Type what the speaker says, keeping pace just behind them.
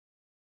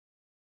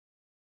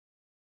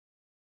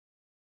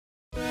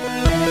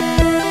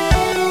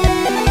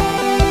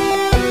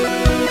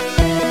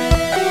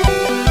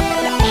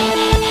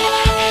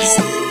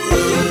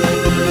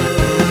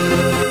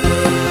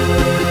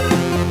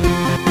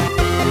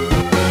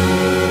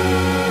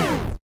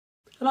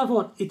Hello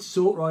everyone, it's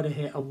Zort Rider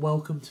here and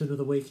welcome to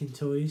another week in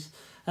toys.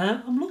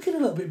 I'm looking a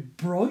little bit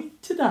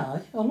bright today.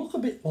 I look a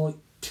bit like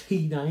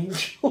Teen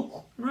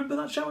Angel. Remember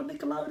that show on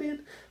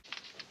Nickelodeon?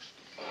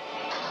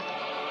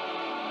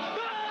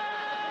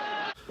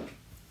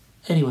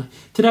 Anyway,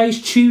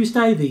 today's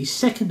Tuesday the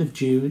 2nd of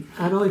June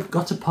and I've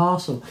got a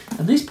parcel.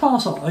 And this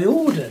parcel I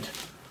ordered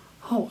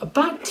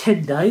about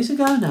 10 days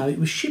ago now. It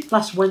was shipped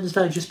last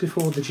Wednesday just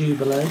before the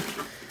Jubilee.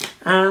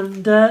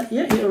 And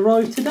yeah, it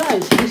arrived today.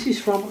 So this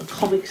is from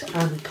Comics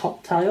and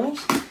Cocktails,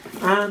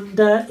 and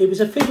it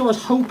was a figure I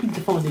was hoping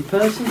to find in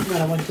person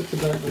when I went up to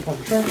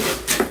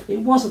Burton-upon-Trent. It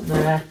wasn't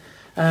there,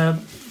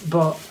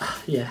 but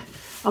yeah,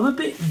 I'm a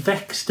bit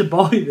vexed to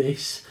buy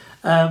this,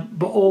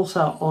 but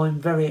also I'm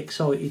very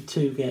excited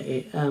to get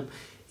it. It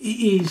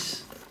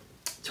is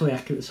Toy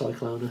Accurate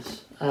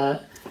Cyclonus.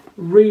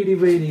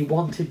 Really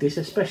wanted this,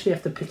 especially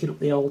after picking up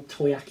the old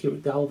Toy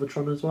Accurate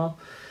Galvatron as well.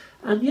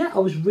 And yeah, I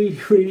was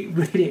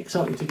really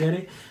excited to get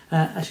it.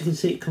 As you can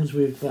see, it comes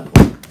with,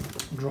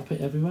 drop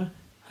it everywhere.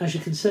 As you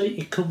can see,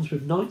 it comes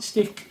with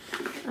Nightstick.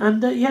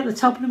 And yeah, they're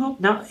topping them up.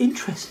 Now,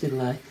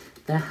 interestingly,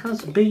 there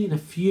has been a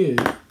few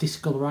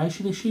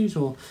discoloration issues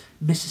or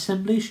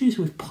misassembly issues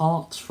with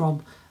parts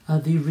from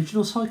the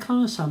original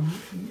Cyclonus. Some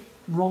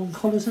wrong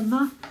colours in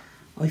that.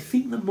 I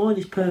think that mine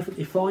is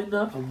perfectly fine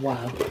now. And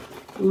wow,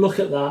 look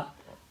at that.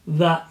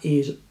 That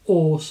is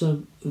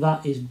awesome.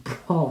 That is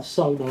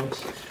so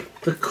nice.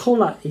 The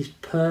colour is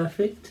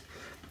perfect,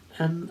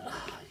 and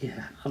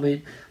yeah, I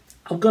mean,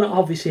 I'm going to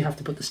obviously have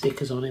to put the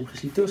stickers on him because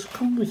he does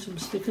come with some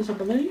stickers, I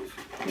believe.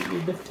 Let me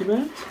lift him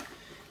out.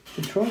 You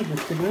can try and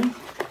lift him out.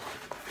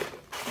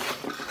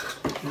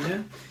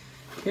 Yeah.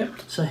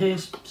 Yep. So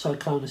here's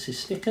Cyclonus'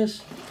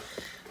 stickers.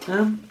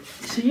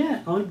 So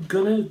yeah, I'm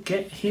going to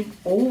get him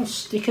all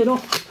stickered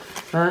up.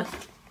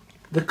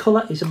 The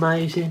colour is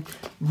amazing.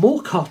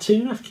 More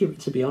cartoon accurate,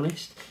 to be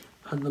honest.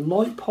 And the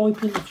light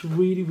piping looks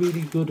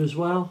really good as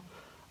well.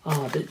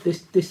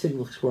 This thing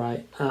looks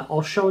great.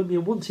 I'll show him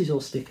you once he's all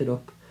stickered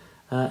up.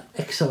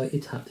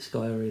 Excited to have this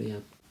guy, I really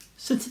am.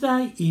 So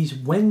today is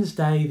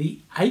Wednesday the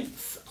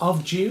 8th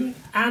of June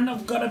and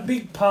I've got a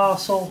big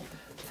parcel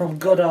from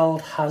good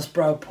old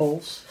Hasbro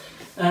Pulse.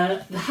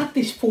 They had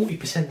this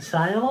 40%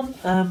 sale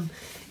on.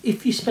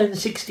 If you spend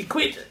 60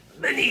 quid,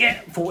 then you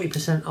get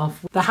 40%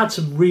 off. They had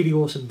some really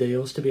awesome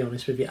deals, to be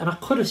honest with you, and I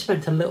could have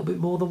spent a little bit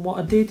more than what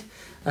I did,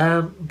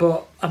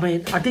 but I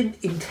mean, I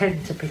didn't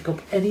intend to pick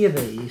up any of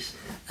these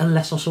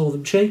unless I saw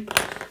them cheap,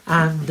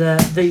 and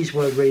these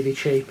were really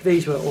cheap.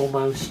 These were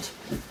almost,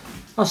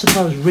 I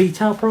suppose,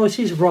 retail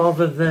prices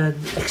rather than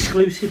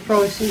exclusive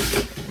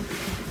prices.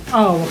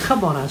 Oh, well,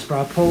 come on,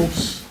 Hasbro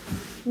Pulse,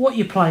 what are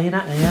you playing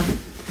at here?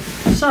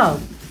 So,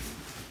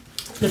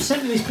 they've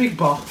sent me this big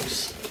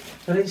box,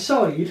 and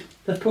inside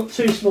they've put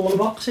two smaller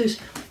boxes.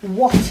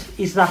 What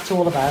is that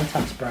all about,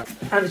 Hasbro?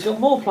 And it's got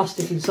more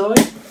plastic inside.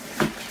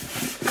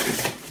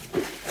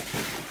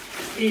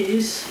 It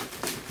is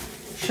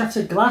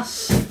Shattered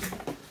Glass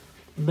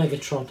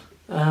Megatron.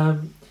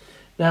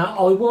 Now,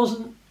 I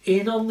wasn't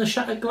in on the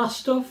Shattered Glass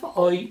stuff.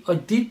 I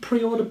did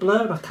pre-order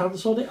Blur and I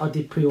cancelled it. I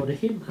did pre-order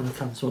him and I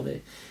cancelled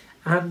it.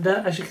 And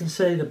as you can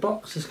see, the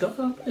box has got...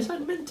 is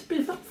that meant to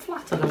be that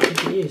flat? I don't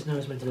think it is. No,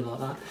 it's meant to be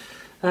like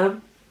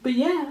that. But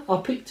yeah,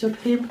 I picked up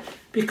him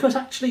because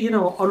actually, you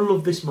know, I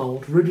love this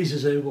mould. Ruby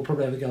Zazu will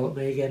probably ever go at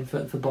me again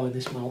for buying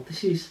this mould.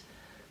 This is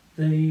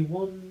the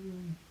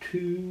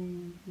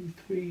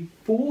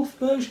 4th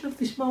version of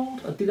this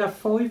mould. I did have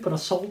 5, but I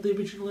sold the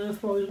original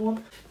Earthrise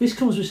one. This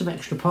comes with some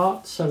extra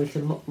parts, so it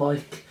can look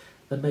like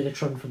the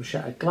Megatron from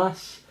Shattered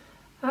Glass.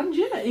 And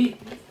yeah, you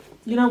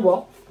know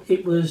what?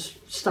 It was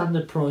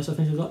standard price. I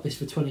think I got this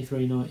for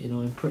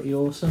 $23.99. Pretty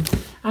awesome.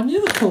 And the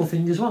other cool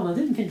thing as well, I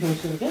didn't think I was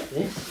going to get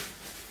this,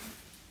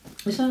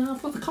 is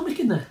I've got the comic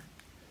in there.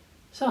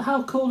 So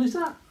how cool is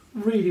that?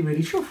 Really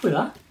chuffed with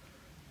that.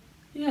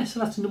 Yeah, so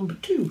that's number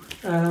 2.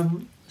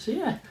 So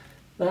yeah,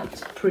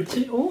 that's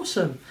pretty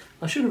awesome.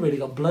 I should have really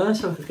got Blur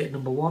so I could get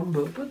number 1,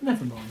 but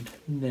never mind.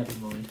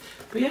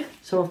 But yeah,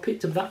 so I've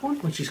picked up that one,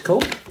 which is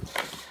cool.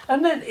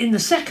 And then in the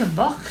second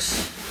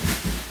box,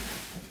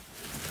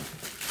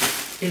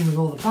 in with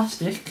all the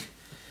plastic,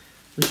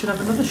 we should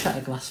have another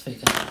Shattered Glass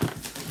figure.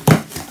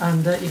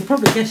 And you can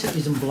probably guess it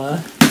isn't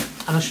Blur.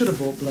 And I should have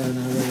bought Blur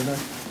now, really.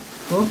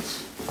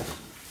 But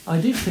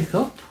I did pick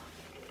up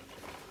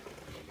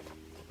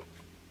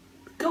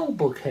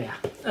Goldbug here.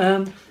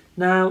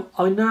 Now,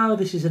 I know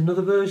this is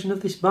another version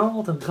of this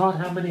mould, and God,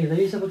 how many of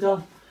these have I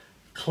got?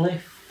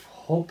 Cliff,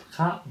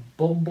 Hubcat,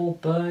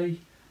 Bumblebee.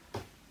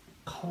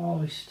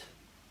 Christ.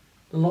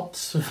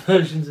 Lots of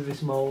versions of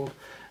this mould.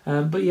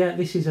 But yeah,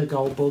 this is a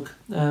Goldbug.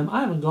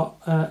 I haven't got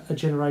a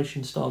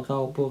Generation Star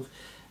Goldbug,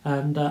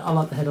 and I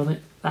like the head on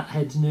it. That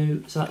head's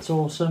new, so that's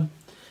awesome.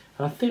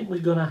 I think we're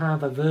going to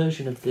have a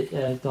version of the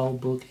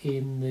Goldbug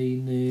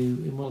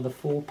in one of the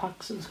 4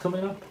 packs that's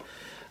coming up.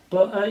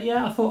 But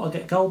yeah, I thought I'd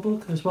get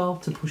Goldbug as well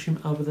to push him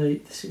over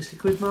the 60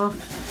 quid mark.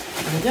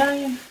 And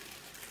again,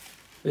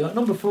 we got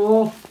number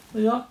 4,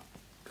 we got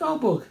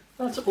Goldbug.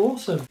 That's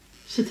awesome.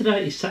 So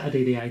today is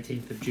Saturday the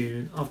 18th of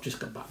June. I've just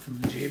got back from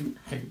the gym,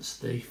 hence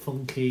the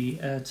funky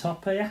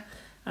top here.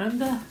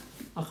 And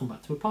I'll come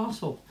back to a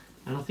parcel.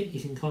 And I think you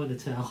can kind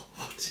of tell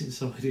what's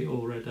inside it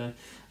already.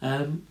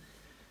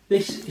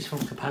 This is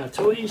from Kapow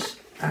Toys.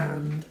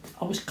 And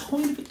I was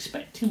kind of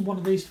expecting one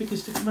of these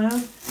figures to come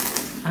out.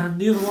 And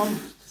the other one,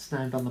 it's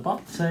named on the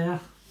box here.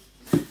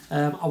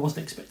 I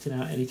wasn't expecting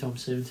out anytime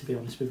soon, to be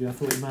honest with you. I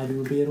thought it maybe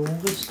would be an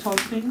August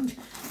type thing.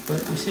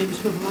 But we seem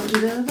to have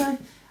landed early.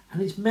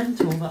 And it's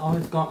mental that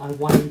I've got a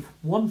Wave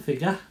 1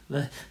 figure,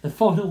 the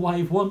final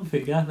Wave 1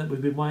 figure that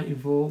we've been waiting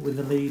for with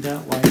the leader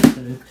Wave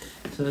 2.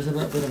 So there's a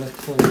little bit of a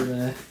clue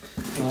there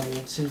about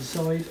what's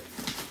inside.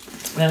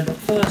 But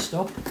first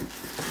up,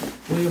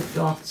 we've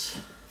got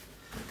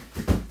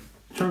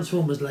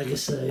Transformers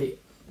Legacy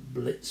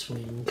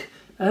Blitzwing.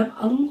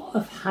 A lot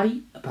of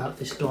hate about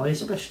this guy,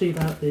 especially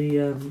about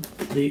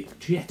the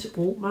Jet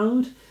Alt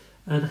mode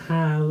and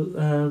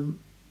how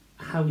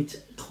it's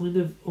kind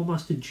of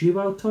almost a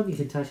duo ton. You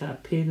can take out a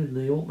pin and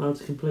the alt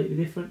mode's completely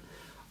different.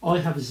 I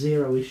have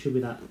zero issue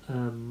with that.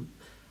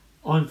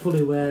 I'm fully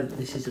aware that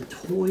this is a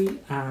toy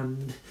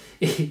and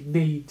it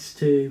needs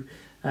to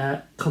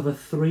cover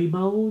 3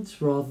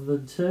 modes rather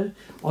than 2.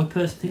 I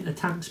personally think the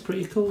tank's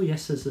pretty cool.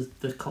 Yes, there's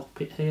the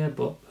cockpit here,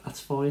 but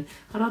that's fine.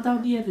 And I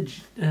don't, yeah,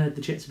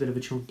 the jet's a bit of a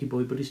chunky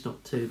boy, but it's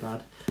not too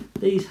bad.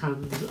 These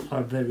hands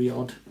are very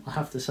odd, I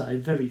have to say,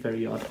 very,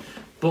 very odd.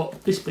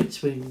 But this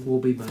Blitzwing will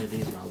be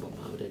mainly in robot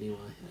mode anyway.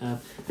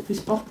 This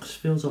box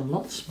feels a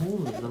lot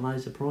smaller than the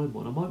Laser Prime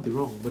one. I might be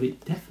wrong, but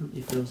it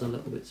definitely feels a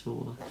little bit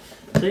smaller.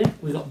 So yeah,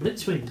 we've got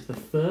Blitzwing, the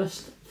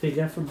first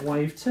figure from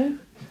Wave 2.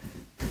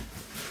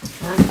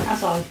 And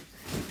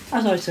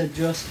as I said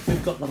just,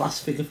 we've got the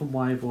last figure from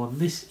Wave 1.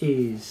 This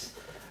is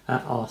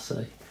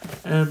RC.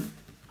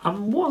 I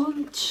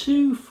wasn't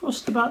too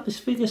fussed about this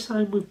figure,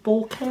 same with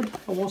Bulkhead.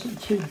 I wasn't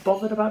too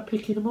bothered about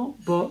picking them up,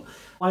 but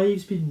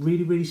Wave's been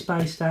really, really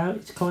spaced out.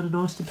 It's kind of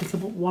nice to pick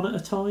them up one at a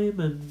time,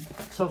 and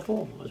so I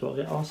thought I might as well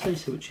get RC,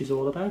 see what she's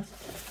all about.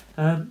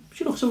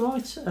 She looks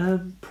alright.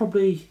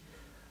 Probably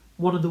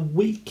one of the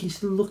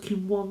weakest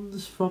looking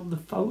ones from the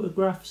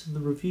photographs and the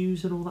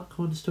reviews and all that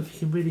kind of stuff. You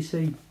can really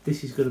see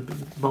this is going to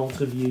be, mold's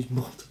going to be used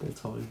multiple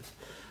times.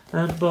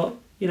 But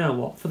you know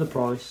what, for the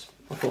price,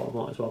 I thought I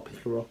might as well pick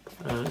her up,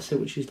 see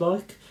what she's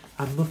like.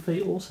 And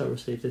Muffy also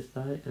received it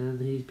today, and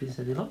he's been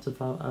sending lots of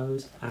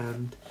photos,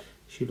 and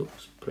she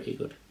looks pretty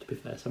good, to be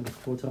fair, so I'm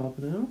looking forward to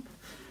helping her up.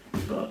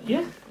 But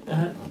yeah,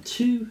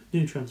 2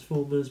 new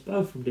Transformers,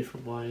 both from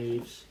different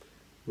waves.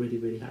 Really,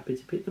 really happy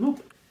to pick them up.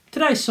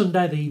 Today's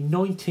Sunday the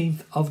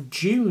 19th of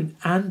June,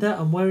 and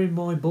I'm wearing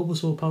my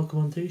Bulbasaur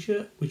Pokemon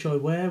t-shirt, which I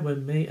wear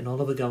when me and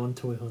Oliver go on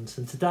toy hunts.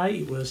 And today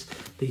it was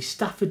the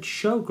Stafford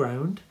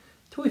Showground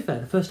Toy Fair,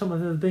 the first time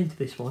I've ever been to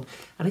this one,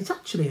 and it's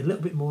actually a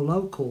little bit more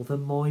local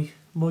than my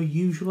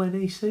usual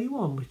NEC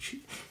one, which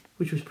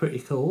was pretty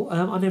cool.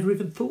 I never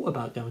even thought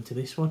about going to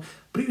this one,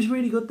 but it was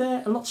really good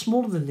there. A lot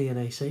smaller than the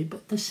NEC,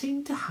 but they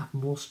seemed to have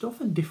more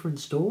stuff and different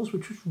stores,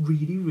 which was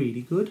really,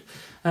 really good.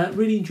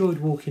 Really enjoyed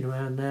walking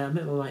around there. I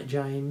met my mate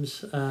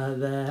James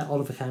there.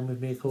 Oliver came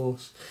with me, of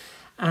course.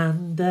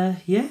 And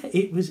yeah,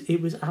 it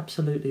was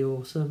absolutely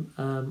awesome.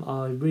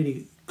 I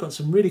really got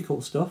some really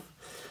cool stuff.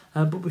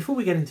 But before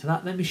we get into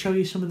that, let me show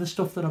you some of the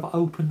stuff that I've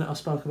opened that I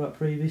spoke about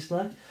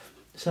previously.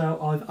 So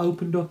I've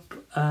opened up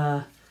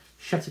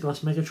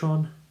Shatterglass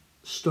Megatron.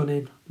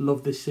 Stunning,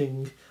 love this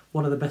thing.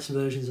 One of the best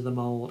versions of the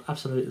mould,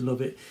 absolutely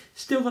love it.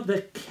 Still got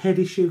the head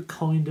issue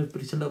kind of,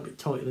 but it's a little bit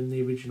tighter than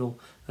the original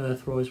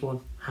Earthrise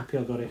one. Happy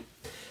I got it.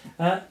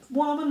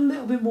 What I'm a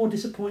little bit more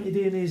disappointed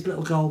in is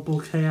little gold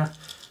bug here.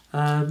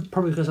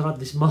 Probably because I've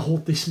had this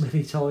mould this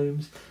many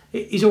times.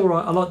 He's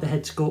alright, I like the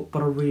head sculpt,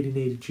 but I really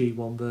need a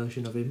G1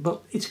 version of him.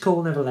 But it's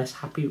cool nevertheless,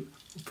 happy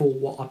for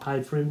what I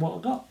paid for him, what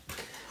I got.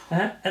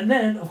 And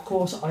then, of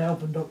course, I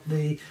opened up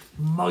the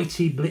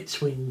mighty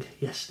Blitzwing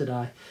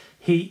yesterday.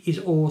 He is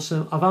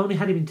awesome. I've only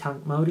had him in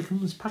tank mode. He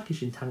comes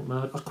packaged in tank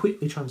mode. I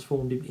quickly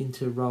transformed him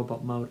into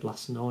robot mode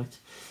last night.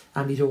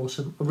 And he's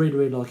awesome. I really,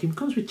 really like him. He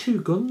comes with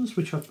 2 guns,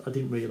 which I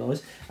didn't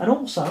realise. And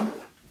also,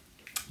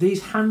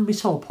 these hand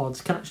missile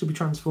pods can actually be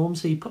transformed.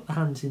 So you put the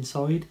hands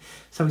inside.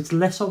 So it's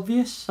less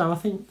obvious. So I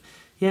think,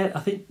 yeah, I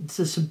think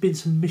there's been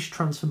some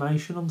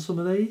mistransformation on some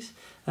of these.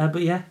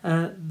 But yeah,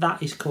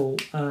 that is cool.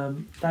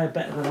 They're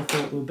better than I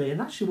thought they would be.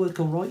 And actually work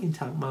all right in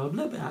tank mode. A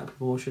little bit out of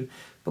proportion.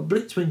 But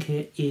Blitzwing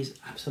here is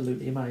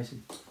absolutely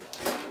amazing.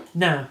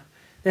 Now,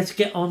 let's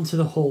get on to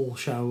the haul,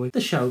 shall we? The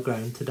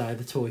showground today,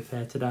 the toy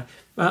fair today.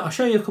 I'll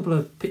show you a couple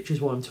of pictures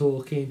while I'm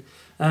talking.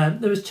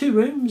 There was 2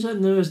 rooms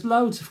and there was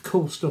loads of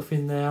cool stuff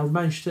in there. I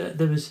managed to,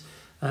 there was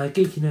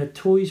Geeky Nerd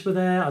Toys were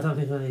there. I don't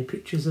think there are any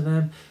pictures of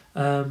them.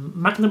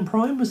 Magnum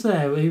Prime was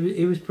there.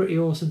 He was pretty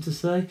awesome to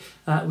see.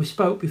 We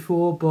spoke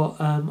before, but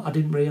I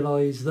didn't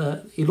realise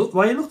that he looked the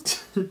way he looked.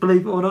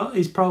 Believe it or not,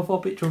 his profile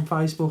picture on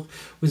Facebook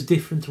was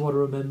different to what I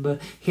remember.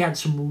 He had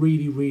some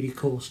really, really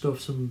cool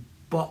stuff, some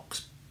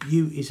box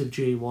beauties of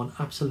G1,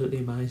 absolutely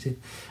amazing.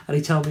 And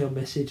he told me on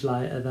message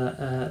later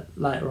that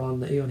later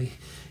on that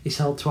he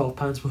sold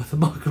 £12 worth of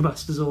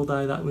Micromasters all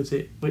day. That was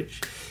it,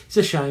 which is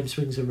a shame.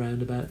 Swings and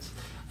roundabouts.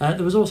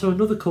 There was also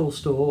another cool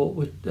store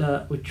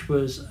which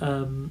was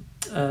run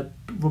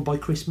by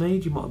Chris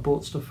Mead. You might have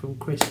bought stuff from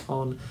Chris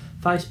on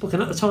Facebook,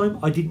 and at the time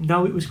I didn't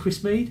know it was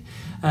Chris Mead,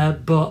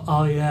 but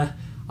I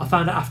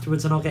found out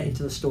afterwards, and I'll get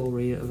into the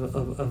story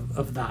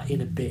of that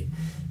in a bit.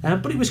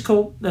 But it was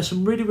cool. There's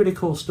some really, really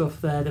cool stuff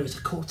there. There was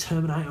a cool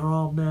Terminator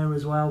arm there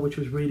as well, which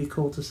was really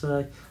cool to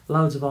see.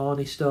 Loads of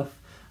Arnie stuff,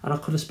 and I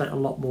could have spent a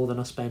lot more than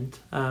I spent.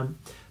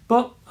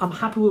 But I'm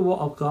happy with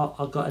what I've got.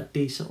 I've got a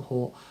decent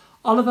haul.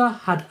 Oliver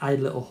had a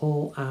little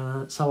haul,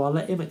 so I'll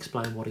let him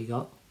explain what he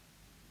got.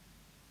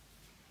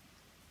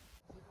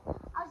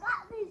 I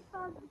got these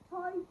from the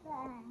toy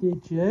fair.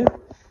 Did you?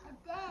 I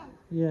did.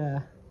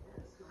 Yeah.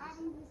 And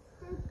it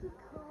was super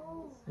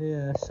cool.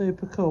 Yeah,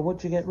 super cool.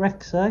 What'd you get,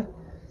 Rex, eh?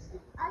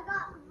 I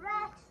got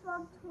Rex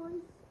from Toy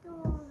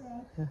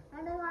Story. Yeah.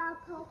 And I got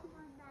a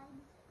Pokemon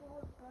named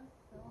Sport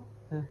Buster.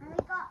 Yeah. And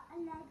I got a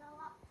Lego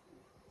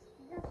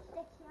just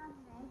sticky on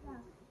Lego.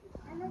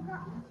 And I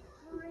got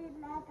 3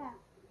 Lego.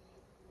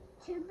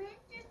 2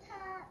 Ninja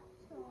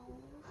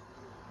Turtles.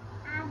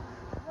 And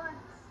 1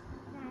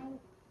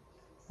 Snake.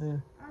 Yeah.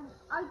 And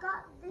I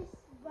got this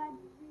when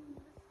we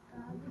was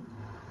going.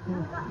 I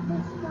got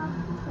this from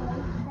Toy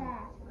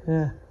Fair.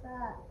 Yeah.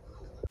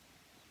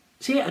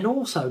 But So yeah, and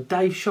also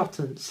Dave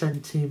Shotton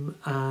sent him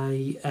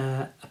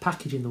a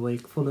package in the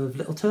week full of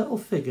little turtle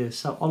figures.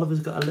 So Oliver's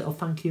got a little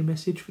thank you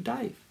message for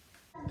Dave.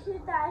 thank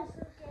you guys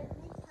for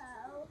giving me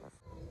turtles.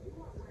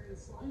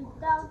 You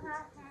don't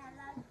have hair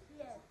like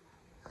you.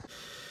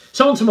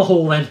 So on to my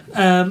haul then,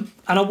 and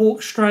I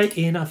walked straight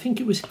in. I think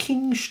it was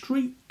King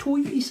Street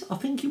Toys. I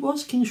think it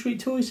was King Street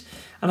Toys,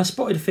 and I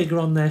spotted a figure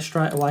on there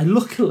straight away.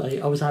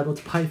 Luckily, I was able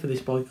to pay for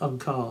this on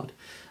card,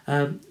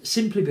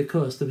 simply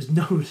because there was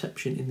no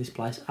reception in this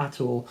place at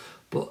all.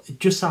 But it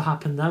just so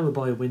happened they were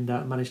by a window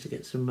and managed to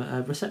get some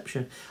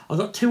reception. I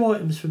got 2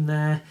 items from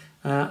there.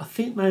 I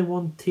think they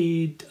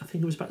wanted, I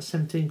think it was about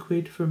 17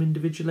 quid for them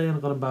individually, and I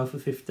got them both for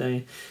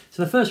 15.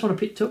 So the first one I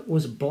picked up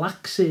was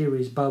Black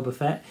Series Boba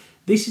Fett.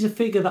 This is a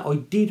figure that I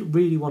did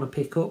really want to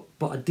pick up,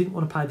 but I didn't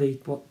want to pay the,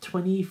 what,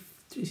 20,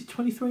 is it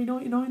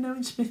 23.99 now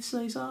in Smiths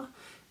these are?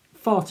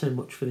 Far too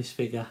much for this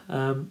figure.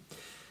 And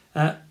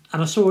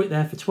I saw it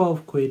there for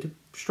 12 quid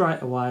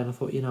straight away, and I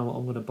thought, you know what,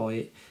 I'm going to buy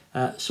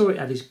it. Saw it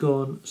had his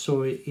gun,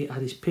 saw it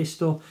had his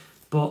pistol,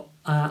 but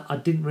I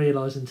didn't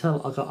realise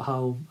until I got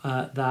home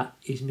that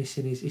he's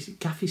missing his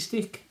gaffy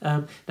stick.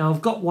 Now,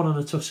 I've got one on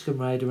a Tusken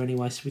Raider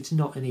anyway, so it's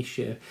not an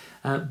issue.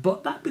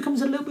 But that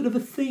becomes a little bit of a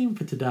theme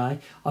for today.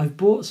 I've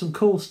bought some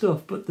cool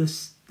stuff, but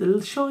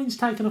the shine's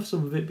taken off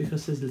some of it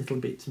because there's little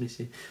bits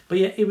missing. But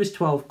yeah, it was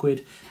 12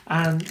 quid.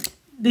 And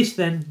this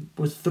then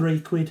was 3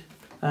 quid.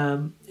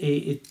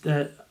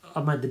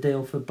 I made the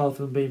deal for both of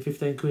them being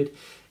 15 quid.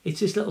 It's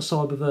this little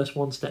Cyberverse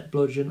one-step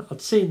bludgeon.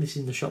 I'd seen this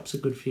in the shops a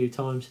good few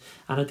times,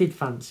 and I did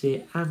fancy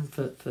it. And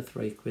for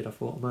 3 quid, I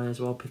thought I may as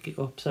well pick it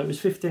up. So it was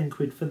 15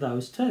 quid for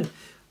those two,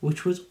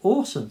 which was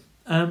awesome.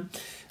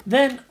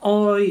 Then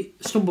I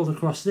stumbled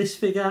across this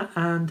figure,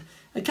 and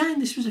again,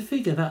 this was a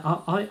figure that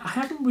I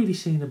haven't really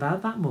seen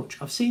about that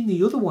much. I've seen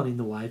the other one in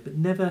the wave, but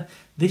never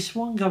this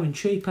one going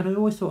cheap, and I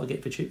always thought I'd get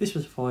it for cheap. This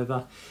was a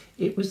 £5.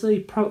 It was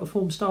the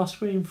Protoform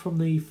Starscream from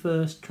the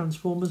first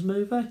Transformers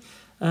movie.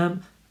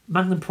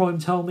 Magnum Prime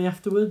told me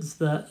afterwards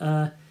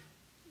that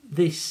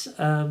this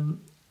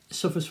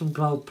suffers from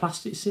gold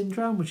plastic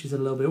syndrome, which is a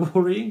little bit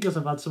worrying because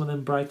I've had some of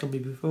them break on me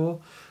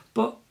before.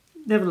 But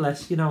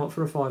nevertheless, you know what,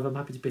 for a £5, I'm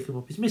happy to pick him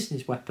up. He's missing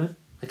his weapon.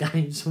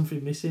 Again,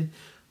 something missing.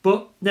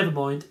 But never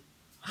mind.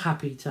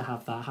 Happy to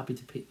have that. Happy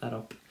to pick that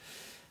up.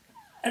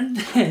 And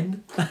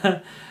then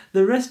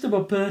the rest of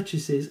my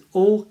purchases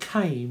all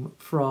came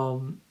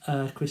from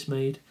Chris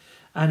Mead.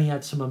 And he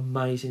had some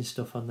amazing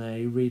stuff on there.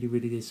 He really,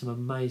 really did some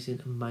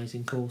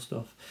amazing cool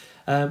stuff.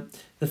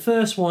 The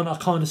first one I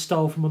kind of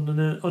stole from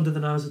under the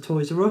nose of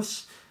Toys R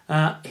Us.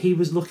 He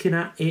was looking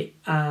at it,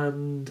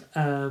 and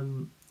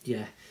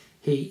yeah,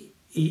 he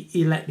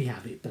let me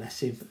have it,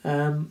 bless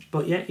him.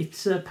 But yeah,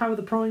 it's Power of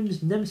the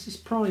Primes, Nemesis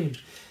Prime.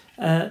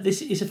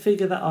 This is a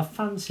figure that I've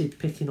fancied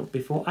picking up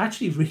before. I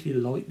actually really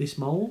like this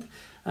mould.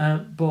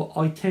 But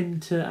I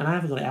tend to, and I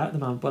haven't got it out at the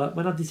moment, but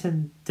when I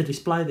tend to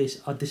display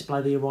this, I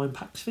display the Orion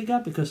Pax figure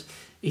because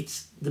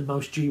it's the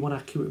most G1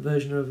 accurate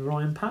version of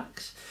Orion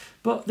Pax.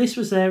 But this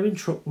was there in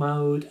truck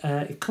mode.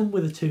 It come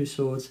with the 2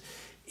 swords.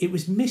 It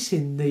was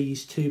missing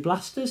these 2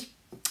 blasters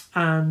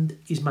and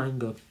his main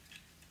gun.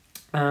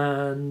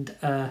 And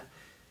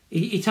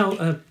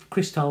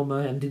Chris told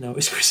me, and didn't know it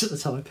was Chris at the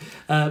time,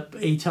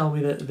 he told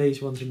me that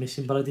these ones were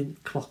missing, but I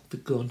didn't clock the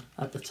gun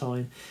at the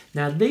time.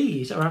 Now,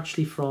 these are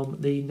actually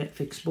from the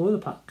Netflix spoiler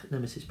pack,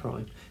 Nemesis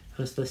Prime,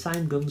 because the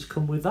same guns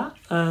come with that.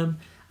 And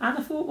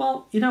I thought,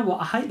 well, you know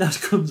what, I hate those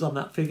guns on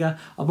that figure.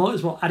 I might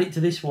as well add it to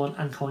this one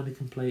and kind of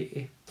complete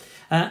it.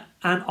 And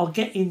I'll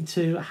get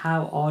into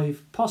how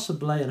I've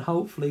possibly and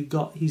hopefully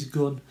got his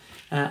gun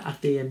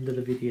at the end of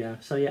the video.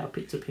 So yeah, I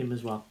picked up him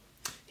as well.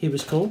 he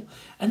was cool.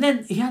 And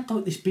then he had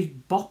like this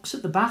big box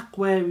at the back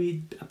where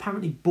he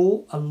apparently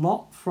bought a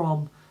lot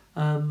from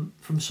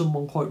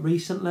someone quite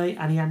recently,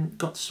 and he hadn't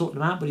got to sort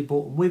them out, but he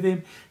bought them with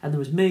him. And there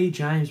was me,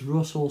 James,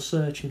 Russ all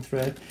searching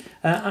through,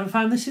 and I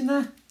found this in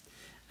there.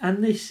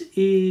 And this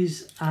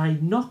is a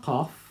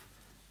knockoff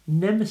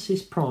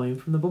Nemesis Prime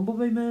from the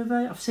Bumblebee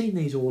movie. I've seen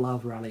these all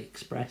over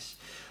AliExpress.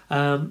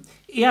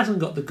 He hasn't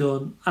got the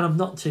gun, and I'm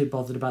not too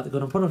bothered about the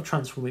gun. I'm going to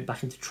transform it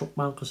back into truck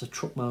mode because the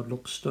truck mode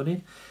looks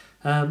stunning.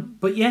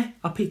 But yeah,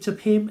 I picked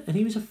up him, and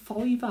he was a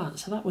 £5,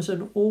 so that was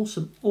an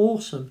awesome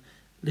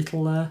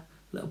little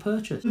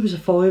purchase. It was a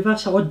 £5,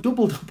 so I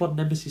doubled up on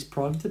Nemesis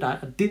Prime today.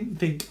 I didn't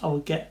think I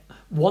would get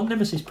one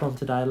Nemesis Prime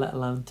today, let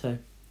alone two.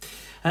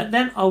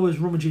 Then I was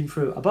rummaging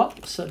through a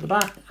box at the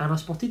back, and I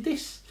spotted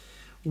this,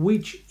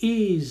 which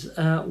is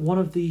one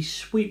of the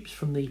sweeps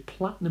from the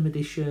Platinum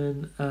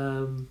Edition,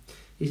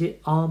 is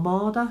it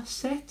Armada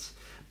set?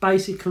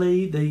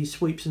 Basically, the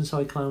sweeps and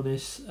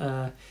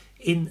Cyclonus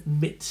in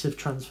midst of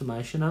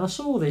transformation. And I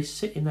saw this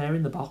sitting there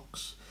in the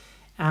box,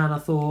 and I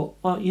thought,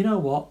 well, you know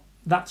what?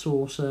 That's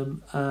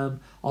awesome.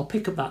 I'll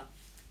pick up that.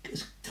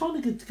 It's kind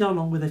of good to go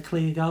along with a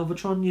clear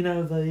Galvatron, you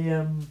know,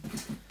 the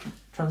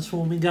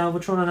transforming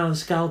Galvatron. I know the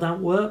scale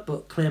don't work,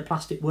 but clear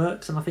plastic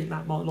works, and I think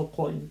that might look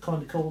quite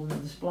kind of cool in the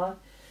display.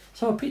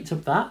 So I picked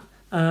up that.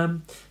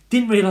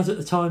 Didn't realise at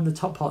the time the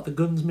top part of the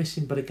gun's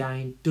missing, but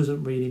again,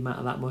 doesn't really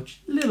matter that much.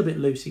 A little bit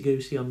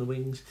loosey-goosey on the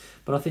wings,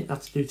 but I think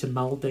that's due to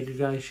mould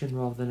degradation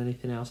rather than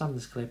anything else, and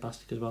there's clear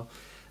plastic as well.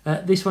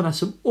 This one has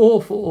some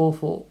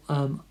awful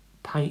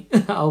paint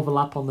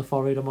overlap on the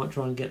forehead. I might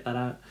try and get that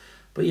out.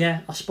 But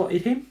yeah, I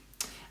spotted him.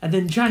 And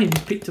then James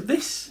picked up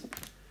this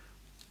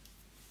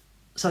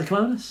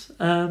Cyclonus,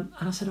 and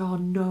I said, oh,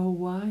 no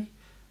way.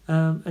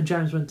 And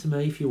James went to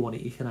me, if you want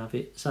it, you can have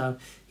it. So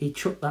he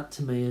chucked that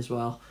to me as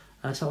well.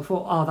 So I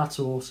thought, oh, that's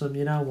awesome.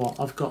 You know what?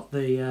 I've got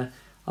the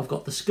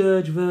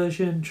Scourge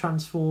version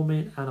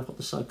transforming, and I've got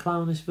the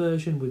Cyclonus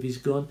version with his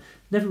gun.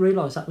 Never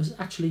realised that was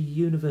actually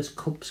Universe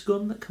Cup's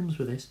gun that comes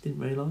with this. Didn't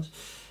realise.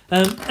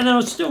 And then I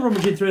was still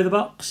rummaging through the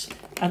box,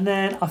 and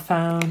then I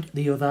found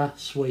the other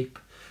sweep,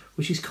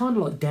 which is kind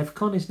of like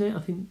DevCon, isn't it? I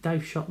think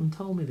Dave Shotton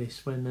told me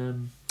this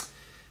when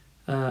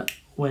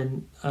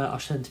I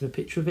sent him a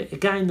picture of it.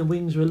 Again, the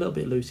wings were a little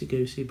bit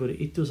loosey-goosey, but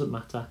it doesn't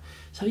matter.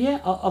 So yeah,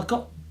 I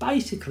got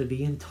basically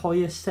the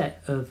entire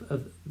set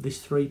of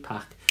this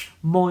 3-pack,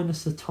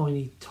 minus the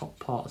tiny top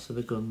parts of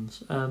the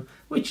guns,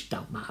 which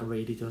don't matter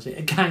really, does it?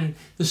 Again,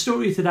 the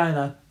story today,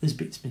 though, there's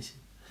bits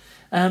missing.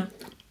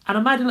 And I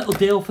made a little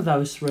deal for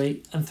those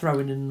 3 and throw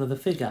in another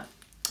figure.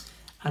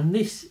 And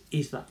this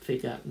is that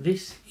figure.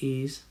 This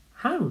is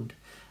Hound,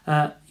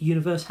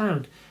 Universe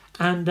Hound.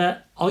 And I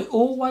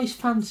always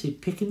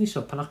fancied picking this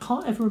up, and I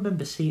can't ever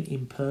remember seeing it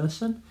in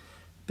person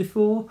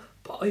before,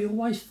 but I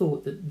always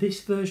thought that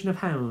this version of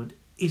Hound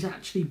is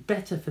actually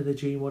better for the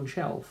G1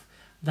 shelf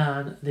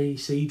than the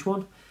Siege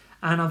one.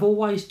 And I've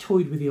always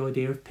toyed with the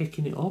idea of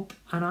picking it up,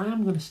 and I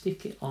am going to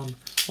stick it on,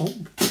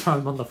 throw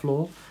him on the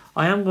floor.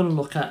 I am going to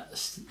look at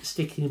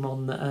sticking him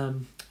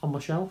on my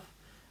shelf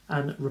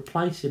and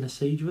replacing a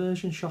Siege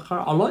version. Shocker.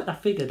 I like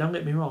that figure, don't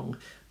get me wrong,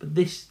 but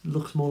this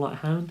looks more like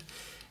Hound.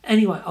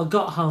 Anyway, I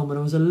got home and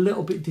I was a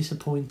little bit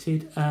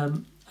disappointed,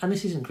 and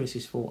this isn't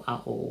Chris's fault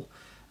at all.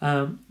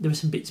 There were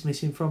some bits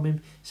missing from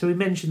him, so he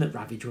mentioned that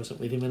Ravage wasn't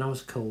with him, and I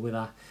was cool with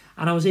that.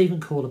 And I was even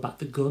cool about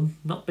the gun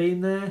not being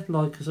there,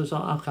 like, because I was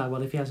like, okay,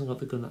 well, if he hasn't got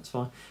the gun, that's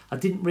fine. I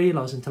didn't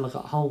realise until I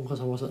got home, because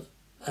I wasn't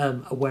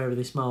aware of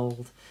this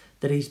mould,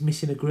 that he's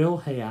missing a grill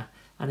here,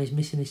 and he's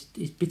missing his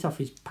bit off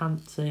his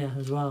pants here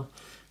as well.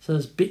 So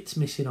there's bits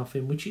missing off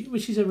him, which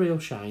is a real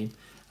shame.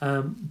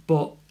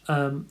 But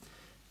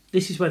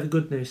this is where the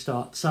good news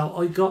starts. So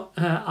I got,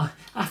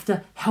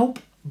 after help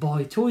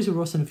by Toys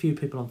R Us and a few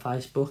people on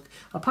Facebook,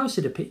 I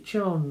posted a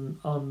picture on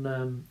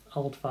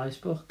old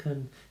Facebook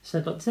and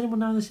said, look, does anyone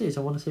know who this is?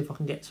 I want to see if I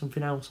can get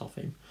something else off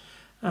him.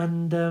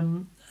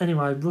 And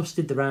anyway, Russ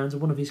did the rounds,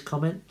 and one of his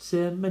comments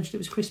mentioned it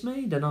was Chris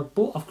Mead, and I'd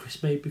bought off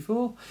Chris Mead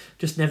before,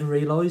 just never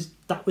realised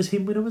that was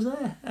him when I was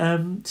there.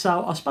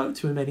 So I spoke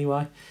to him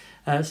anyway,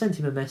 sent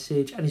him a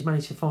message, and he's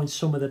managed to find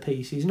some of the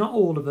pieces, not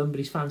all of them, but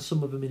he's found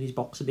some of them in his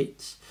box of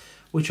bits,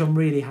 which I'm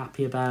really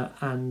happy about.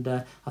 And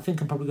I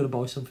think I'm probably going to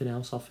buy something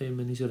else off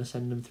him, and he's going to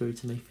send them through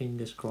to me,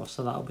 fingers crossed,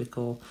 so that'll be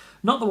cool.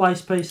 Not the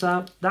waist piece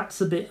though,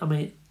 that's a bit, I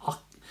mean,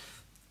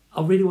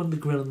 I really wanted the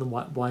grill and the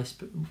white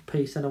waist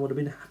piece, and I would have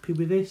been happy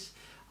with this.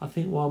 I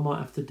think what I might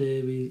have to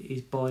do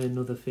is buy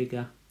another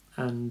figure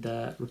and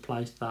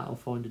replace that, or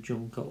find a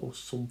junker or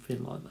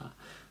something like that.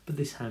 But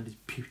this Hound is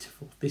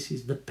beautiful. This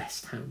is the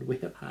best Hound we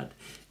have had,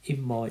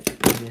 in my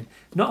opinion.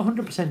 Not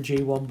 100%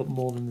 G1, but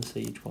more than the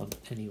Siege one,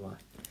 anyway.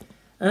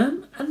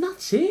 And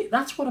that's it.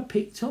 That's what I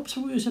picked up.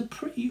 So it was a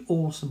pretty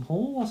awesome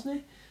haul, wasn't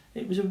it?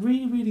 It was a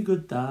really, really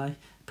good day.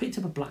 Picked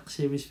up a Black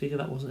Series figure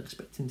that I wasn't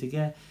expecting to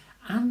get,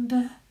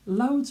 and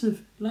loads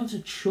of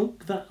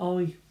chug that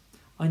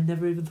I I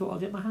never even thought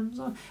I'd get my hands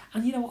on.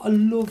 And you know what, I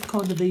love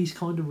kind of these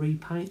kind of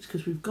repaints,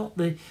 because we've got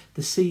the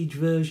Siege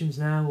versions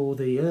now, or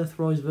the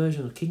Earthrise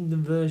version, or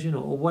Kingdom version,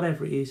 or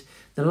whatever it is,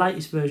 the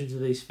latest versions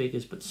of these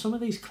figures. But some of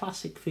these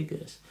classic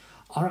figures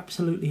are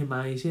absolutely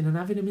amazing, and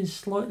having them in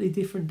slightly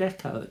different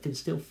deco that can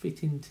still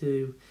fit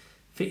into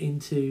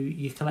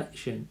your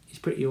collection is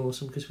pretty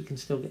awesome, because we can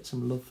still get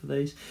some love for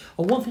these.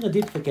 Oh, one thing I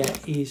did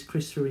forget is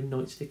Christopher in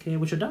Nightstick here,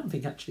 which I don't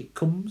think actually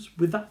comes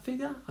with that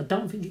figure. I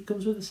don't think it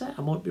comes with the set,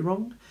 I might be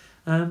wrong.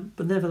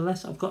 But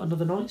nevertheless, I've got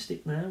another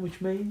Nightstick now, which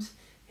means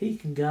he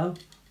can go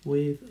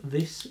with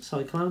this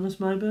Cyclonus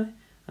maybe,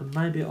 and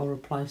maybe I'll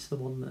replace the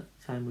one that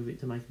came with it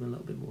to make him a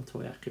little bit more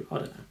toy accurate. I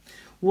don't know.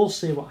 We'll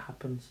see what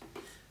happens.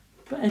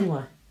 But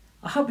anyway,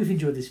 I hope you've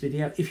enjoyed this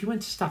video. If you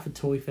went to Stafford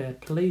Toy Fair,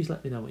 please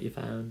let me know what you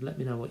found. Let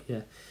me know what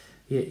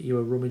you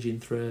were rummaging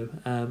through.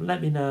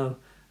 Let me know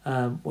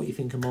what you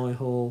think of my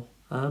haul.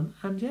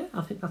 And yeah,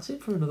 I think that's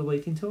it for another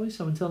week in toys.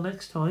 So until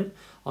next time,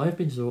 I have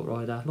been Zort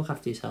Rider. Look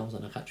after yourselves,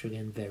 and I'll catch you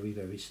again very,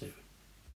 very soon.